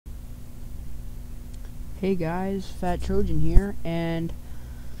Hey guys, Fat Trojan here, and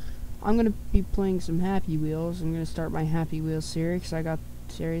I'm gonna be playing some Happy Wheels. I'm gonna start my Happy Wheels series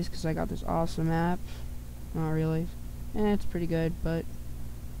because I got this awesome app. Not really, it's pretty good, but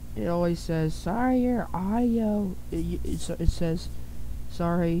it always says sorry your audio. It says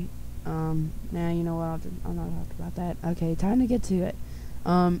sorry. You know what? I'm not talking about that. Okay, time to get to it.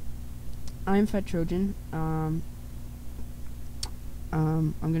 I'm Fat Trojan. I'm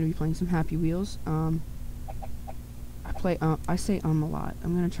gonna be playing some Happy Wheels. I say a lot.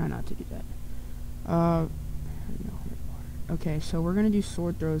 I'm gonna try not to do that. Okay, so we're gonna do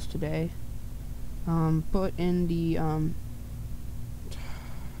sword throws today. Put in the,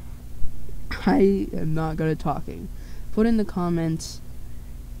 I am not good at talking. Put in the comments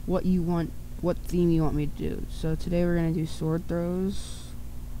what theme you want me to do. So today we're gonna do sword throws.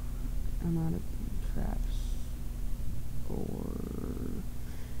 I'm out of traps.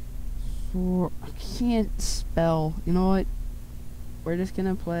 I can't spell. You know what? We're just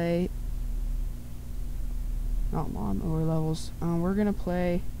gonna play not lawnmower levels. We're gonna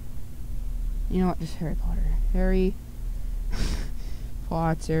play. You know what? Just Harry Potter. Harry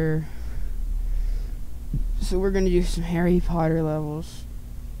Potter. So we're gonna do some Harry Potter levels.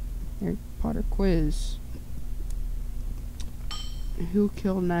 Harry Potter quiz. Who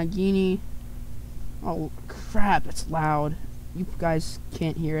killed Nagini? Oh crap! It's loud. You guys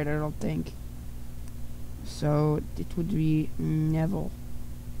can't hear it, I don't think. So it would be Neville.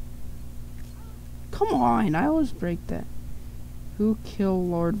 Come on, I always break that. Who killed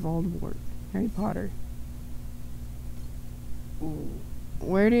Lord Voldemort? Harry Potter. Ooh.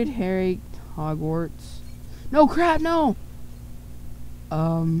 Where did Harry Hogwarts? No crap, no.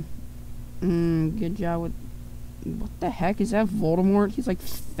 Good job with. What the heck is that? Voldemort? He's like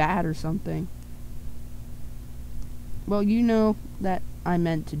fat or something. Well, you know that I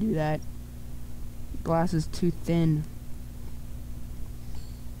meant to do that. Glass is too thin.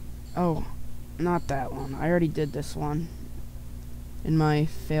 Oh, not that one. I already did this one in my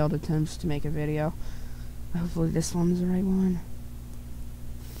failed attempts to make a video. Hopefully this one's the right one.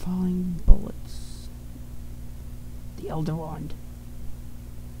 Falling bullets. The Elder Wand.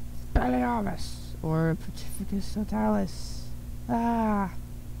 Expelliarmus. Or Petrificus Totalis. Ah.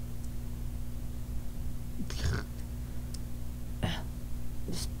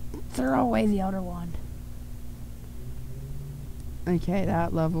 Just throw away the Elder Wand. Okay,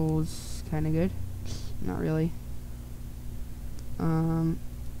 that level is kind of good. Not really.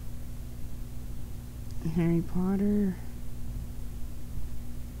 Harry Potter.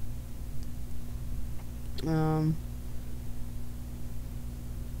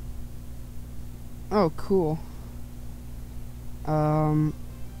 Oh, cool.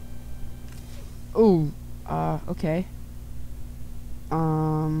 Okay.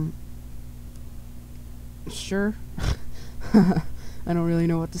 Sure. I don't really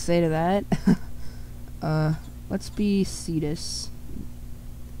know what to say to that. Let's be Cetus.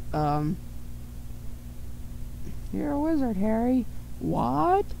 You're a wizard, Harry.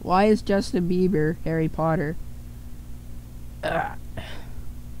 What? Why is Justin Bieber Harry Potter? You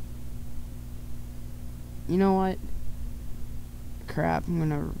know what? Crap, I'm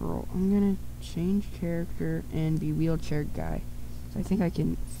gonna change character and be wheelchair guy. So I think I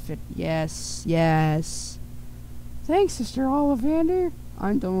can fit. Yes. Thanks, Sister Ollivander.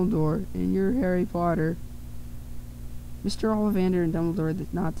 I'm Dumbledore, and you're Harry Potter. Mr. Ollivander and Dumbledore are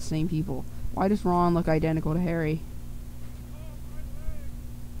not the same people. Why does Ron look identical to Harry?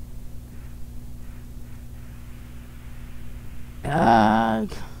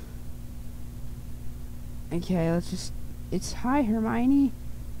 Okay, let's just... It's hi, Hermione.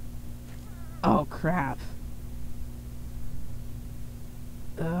 Oh, crap.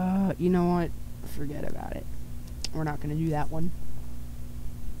 You know what? Forget about it. We're not gonna do that one.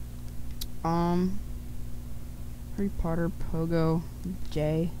 Harry Potter Pogo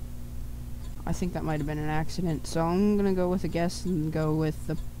J. I think that might have been an accident, so I'm gonna go with a guess and go with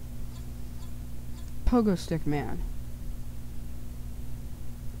the Pogo Stick Man.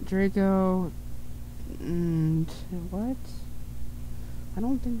 Draco. And what? I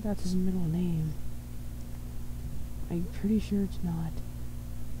don't think that's his middle name. I'm pretty sure it's not.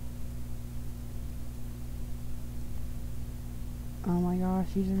 Oh my gosh,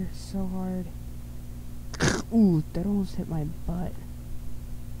 these are so hard. Ooh, that almost hit my butt.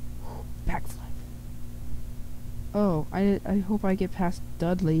 Backflip. Oh, I hope I get past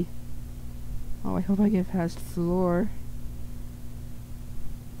Dudley. Oh, I hope I get past Floor.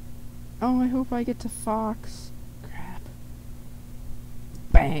 Oh, I hope I get to Fox. Crap.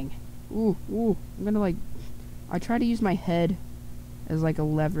 Bang. Ooh. I'm gonna I try to use my head as like a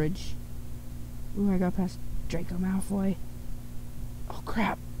leverage. Ooh, I got past Draco Malfoy. Oh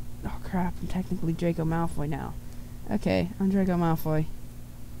crap. Oh crap, I'm technically Draco Malfoy now. Okay, I'm Draco Malfoy.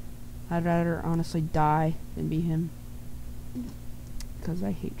 I'd rather honestly die than be him. Because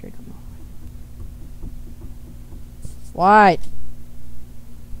I hate Draco Malfoy. Why?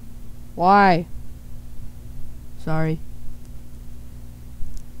 Why? Sorry.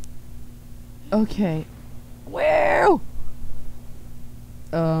 Okay. Wow!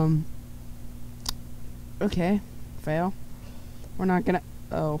 Okay. Fail. We're not gonna...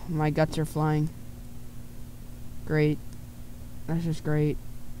 Oh, my guts are flying. Great. That's just great.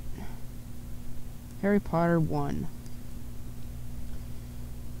 Harry Potter 1.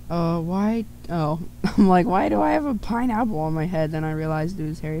 Why? Oh. I'm like, why do I have a pineapple on my head? Then I realized it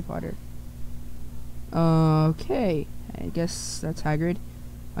was Harry Potter. Okay. I guess that's Hagrid.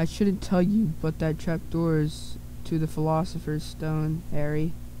 I shouldn't tell you, but that trapdoor is to the Philosopher's Stone,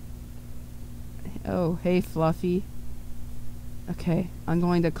 Harry. Oh, hey, Fluffy. Okay, I'm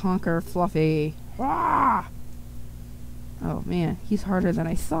going to conquer Fluffy. Ah! Oh, man, he's harder than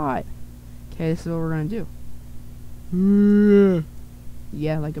I thought. Okay, this is what we're gonna do.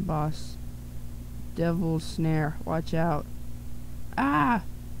 Yeah, like a boss. Devil's Snare, watch out. Ah!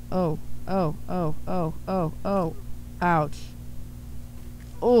 Oh, oh, oh, oh, oh, oh. Ouch.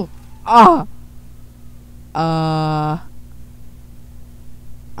 Oh! Ah!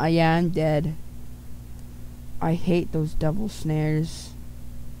 Yeah, I'm dead. I hate those devil snares.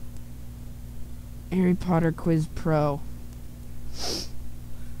 Harry Potter Quiz Pro.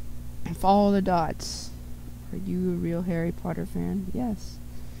 Follow the dots. Are you a real Harry Potter fan? Yes.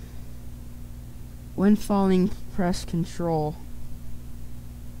 When falling, press Control.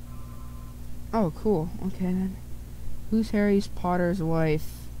 Oh, cool. Okay, then. Who's Harry Potter's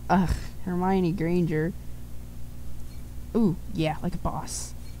wife? Ugh, Hermione Granger. Ooh, yeah, like a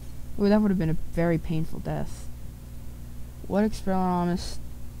boss. Ooh, that would have been a very painful death. What Expelliarmus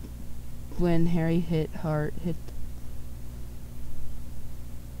when Harry hit... I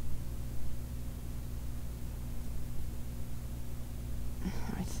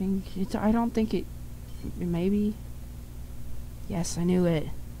think it's... I don't think it... Maybe? Yes, I knew it.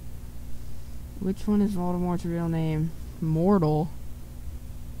 Which one is Voldemort's real name? Mortal?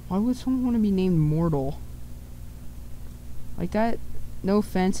 Why would someone want to be named Mortal? Like that... No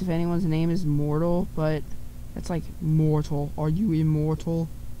offense if anyone's name is Mortal, but... That's like mortal. Are you immortal?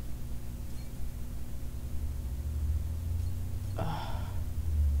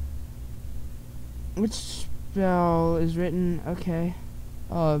 Which spell is written? Okay.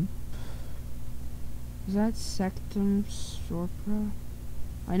 Is that Sectum Sopra?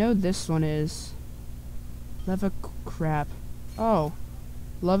 I know this one is. Crap. Oh.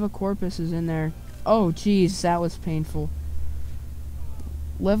 Levicorpus is in there. Oh, jeez, that was painful.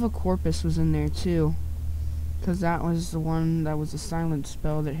 Levicorpus was in there, too. Because that was the one that was a silent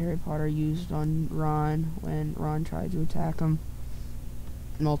spell that Harry Potter used on Ron when Ron tried to attack him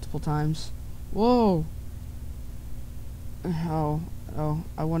multiple times. Whoa! Oh,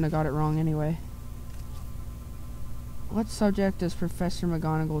 I wouldn't have got it wrong anyway. What subject does Professor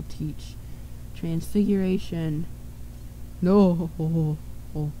McGonagall teach? Transfiguration. No! Oh.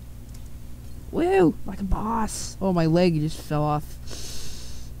 Woo! Like a boss! Oh, my leg just fell off.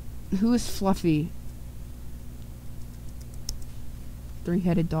 Who is Fluffy?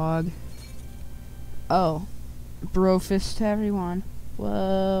 Three-headed dog. Oh. Brofist to everyone.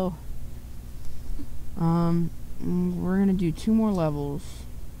 Whoa. We're gonna do 2 more levels.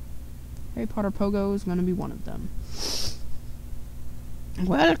 Harry Potter Pogo is gonna be one of them.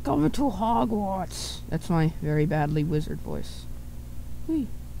 Welcome to Hogwarts. That's my very badly wizard voice. Whee.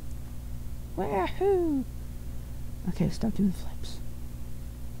 Wahoo. Okay, stop doing flips.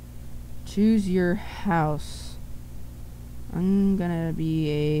 Choose your house. I'm gonna be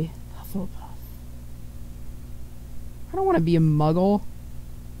a Hufflepuff. I don't want to be a Muggle.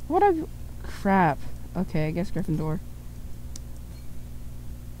 What a crap. Okay, I guess Gryffindor.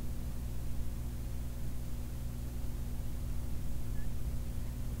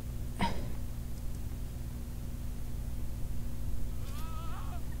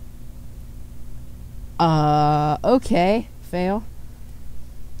 Okay. Fail.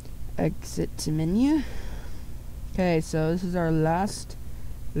 Exit to menu. Okay, so this is our last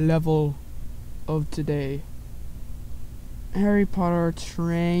level of today. Harry Potter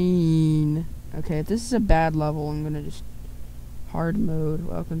Train. Okay, if this is a bad level, I'm gonna just... Hard mode.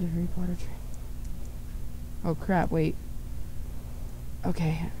 Welcome to Harry Potter Train. Oh crap, wait.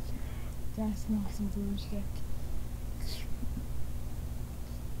 Okay. That's not some broomstick.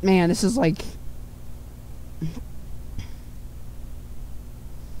 Man, this is like...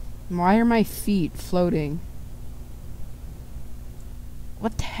 Why are my feet floating?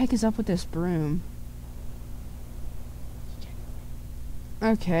 What the heck is up with this broom?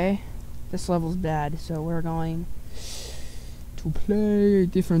 Okay. This level's bad, so we're going to play a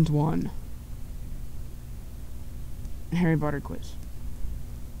different one. Harry Potter quiz.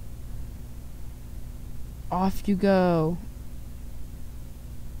 Off you go.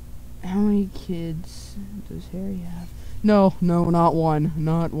 How many kids does Harry have? No, not one.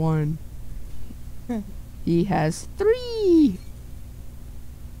 Not one. He has 3!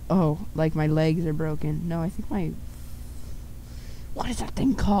 Oh, like my legs are broken. No, I think my... What is that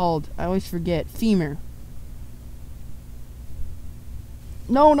thing called? I always forget. Femur.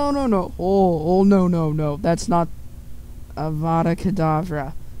 No. Oh, no. That's not Avada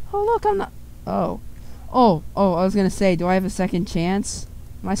Kedavra. Oh, look, I'm not... Oh, I was gonna say, do I have a second chance?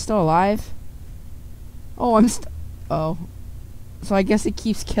 Am I still alive? Oh, oh. So I guess it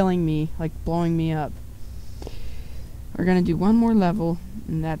keeps killing me, like blowing me up. We're gonna do one more level,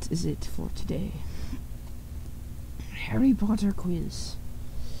 and that is it for today. Harry Potter quiz.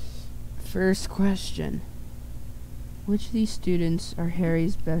 First question. Which of these students are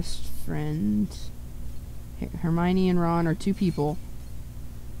Harry's best friends? Hermione and Ron are 2 people.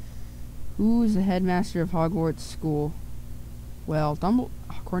 Who is the headmaster of Hogwarts School? Well,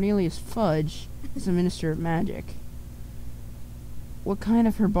 Cornelius Fudge is a minister of magic. What kind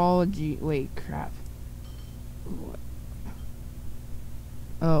of herbology... Wait, crap.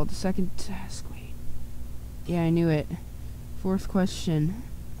 Oh, the second task. Wait. Yeah, I knew it. 4th question.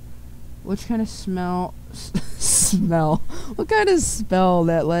 Which kind of smell... What kind of spell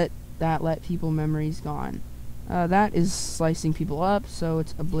that let people memories gone? That is slicing people up, so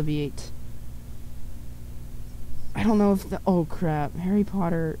it's obliviate. I don't know if the... Oh, crap. Harry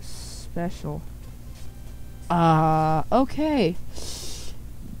Potter special. Okay.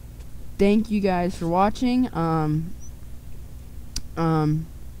 Thank you guys for watching.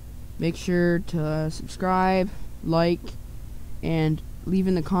 Make sure to subscribe, like, and leave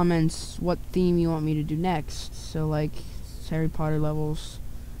in the comments what theme you want me to do next. So, like, Harry Potter levels,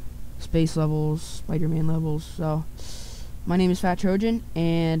 space levels, Spider-Man levels. So, my name is Fat Trojan,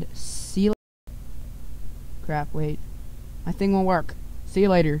 and see you later. Crap, wait. My thing won't work. See you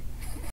later.